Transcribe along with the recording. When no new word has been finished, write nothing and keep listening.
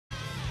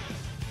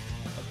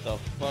the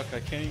fuck? I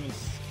can't even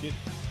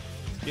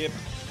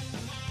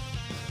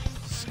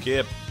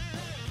skip.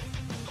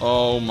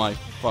 Oh my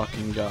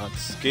fucking god.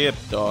 Skip,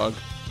 dog.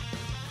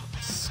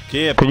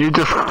 Skip. Can you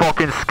just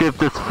fucking skip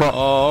this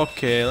Oh,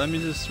 okay. Let me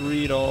just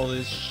read all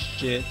this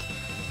shit.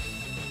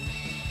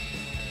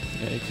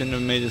 Yeah, you couldn't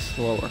have made it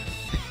slower.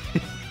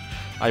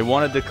 I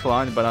want to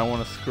decline, but I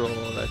want to scroll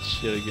all that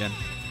shit again.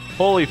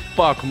 Holy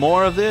fuck,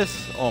 more of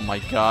this? Oh my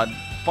god.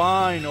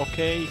 Fine,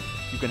 okay.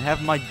 You can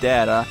have my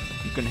data.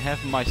 You can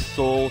have my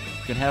soul.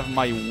 You can have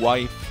my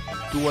wife.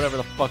 Do whatever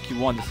the fuck you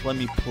want. Just let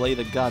me play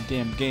the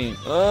goddamn game.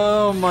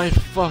 Oh my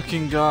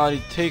fucking god.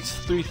 It takes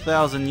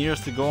 3,000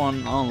 years to go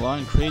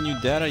online. Create new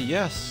data?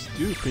 Yes.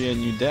 Do create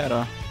new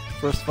data.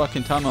 First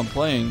fucking time I'm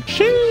playing.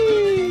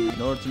 Sheesh.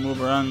 In order to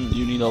move around,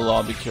 you need a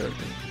lobby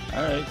character.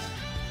 Alright.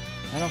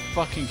 I don't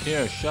fucking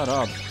care. Shut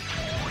up.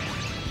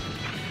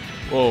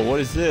 Whoa, what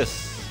is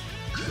this?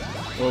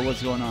 Whoa,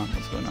 what's going on?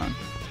 What's going on?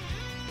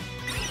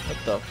 What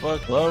the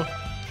fuck? Hello?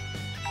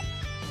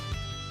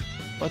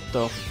 What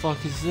the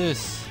fuck is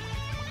this?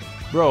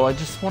 Bro, I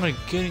just want to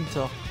get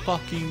into a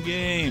fucking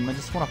game. I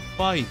just want to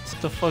fight.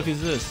 What the fuck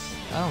is this?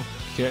 I don't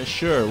care.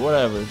 Sure,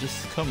 whatever.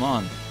 Just come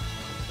on.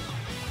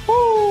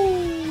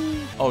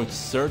 Woo! Oh, it's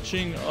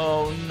searching?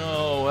 Oh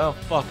no. How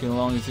fucking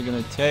long is it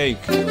gonna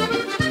take?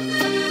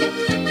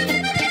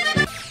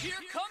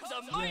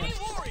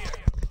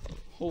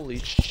 Holy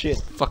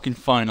shit, fucking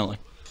finally.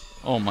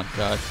 Oh my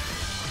god.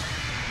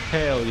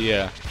 Hell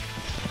yeah.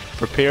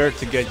 Prepare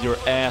to get your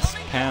ass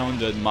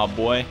pounded, my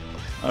boy.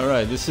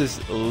 Alright, this is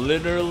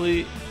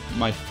literally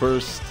my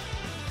first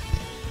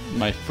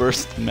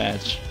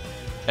match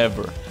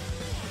ever.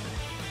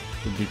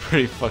 Would be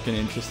pretty fucking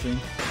interesting.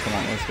 Come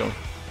on, let's go.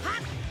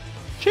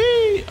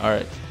 Chee!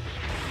 Alright.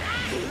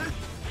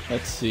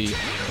 Let's see.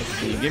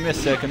 Give me a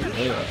second.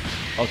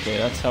 Okay,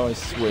 that's how I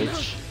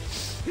switch.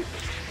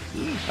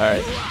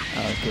 Alright.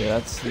 Okay,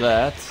 that's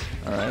that.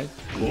 Alright,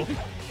 cool.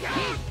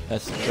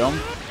 Let's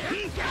jump.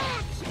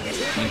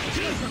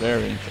 Interesting.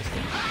 Very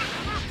interesting.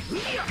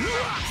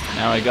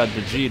 Now I got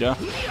Vegeta.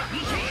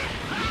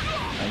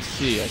 I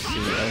see. Okay.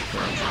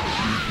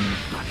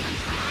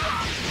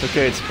 It's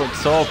okay,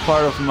 it's all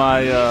part of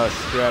my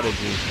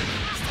strategy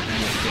in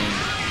this game.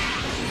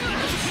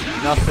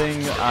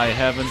 Nothing I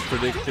haven't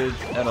predicted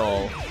at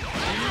all.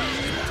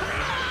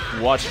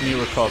 Watch me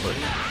recover.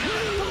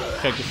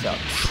 Check this out.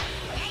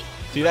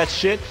 See that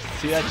shit?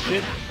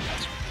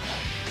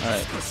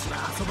 Alright.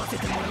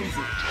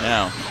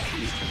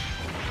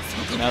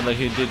 Now that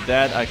he did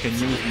that, I can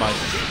use my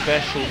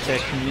special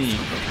technique.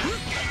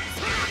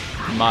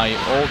 My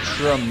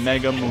Ultra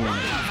Mega Moon.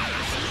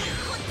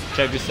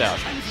 Check this out.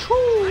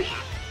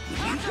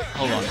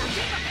 Hold on.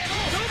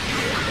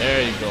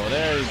 There you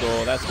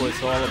go. That's what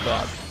it's all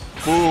about.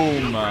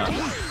 Boom!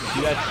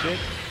 See that shit?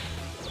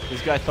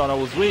 This guy thought I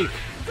was weak.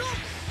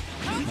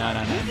 No.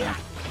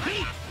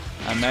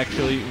 I'm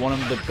actually one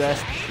of the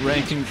best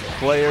ranking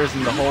players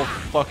in the whole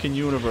fucking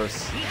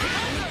universe.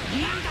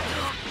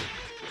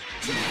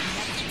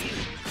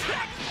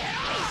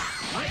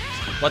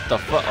 What the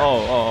fuck?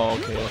 Oh,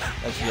 okay.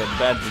 That's the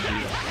bad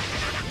Vegeta.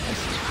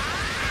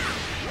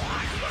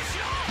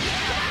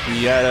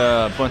 He had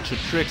a bunch of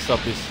tricks up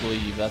his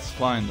sleeve. That's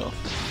fine though.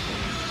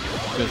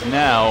 Because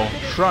now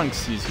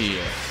Trunks is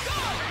here.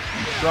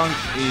 And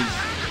Trunks is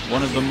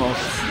one of the most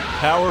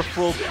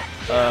powerful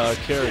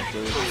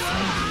characters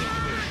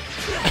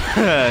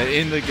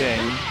in the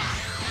game.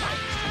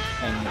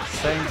 And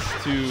thanks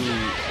to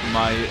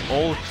my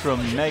Ultra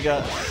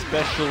Mega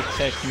Special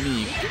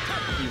Technique,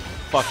 you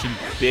fucking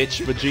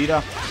bitch,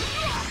 Vegeta.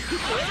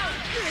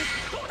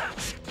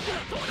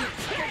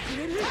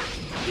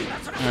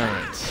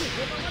 Alright.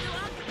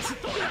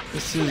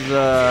 This is,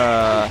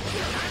 I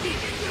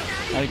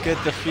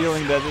get the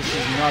feeling that this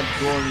is not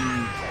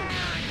going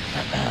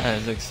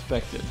as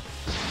expected.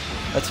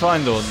 That's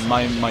fine though,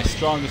 my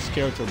strongest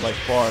character by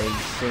far is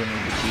certainly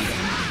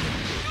Vegeta.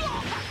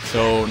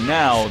 So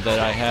now that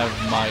I have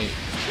my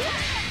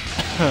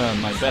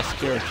my best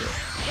character,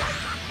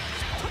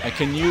 I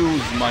can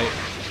use my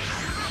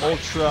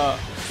Ultra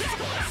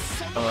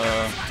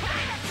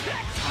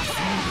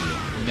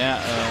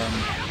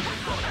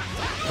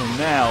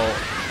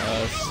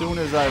as soon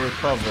as I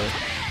recover,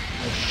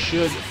 I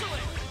should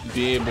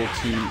be able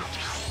to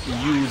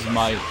use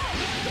my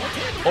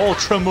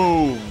Ultra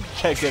move.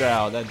 Check it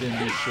out. That didn't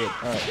do shit.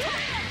 Alright.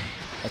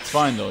 That's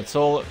fine though. It's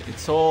all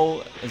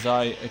as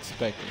I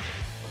expected.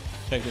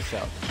 Check this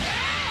out.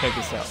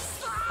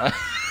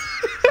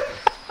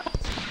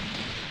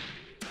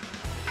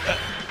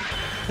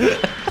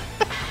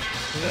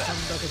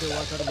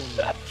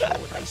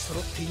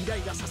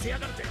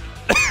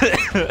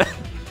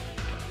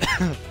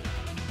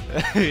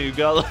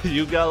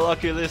 You got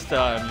lucky this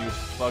time, you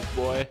fuck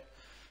boy.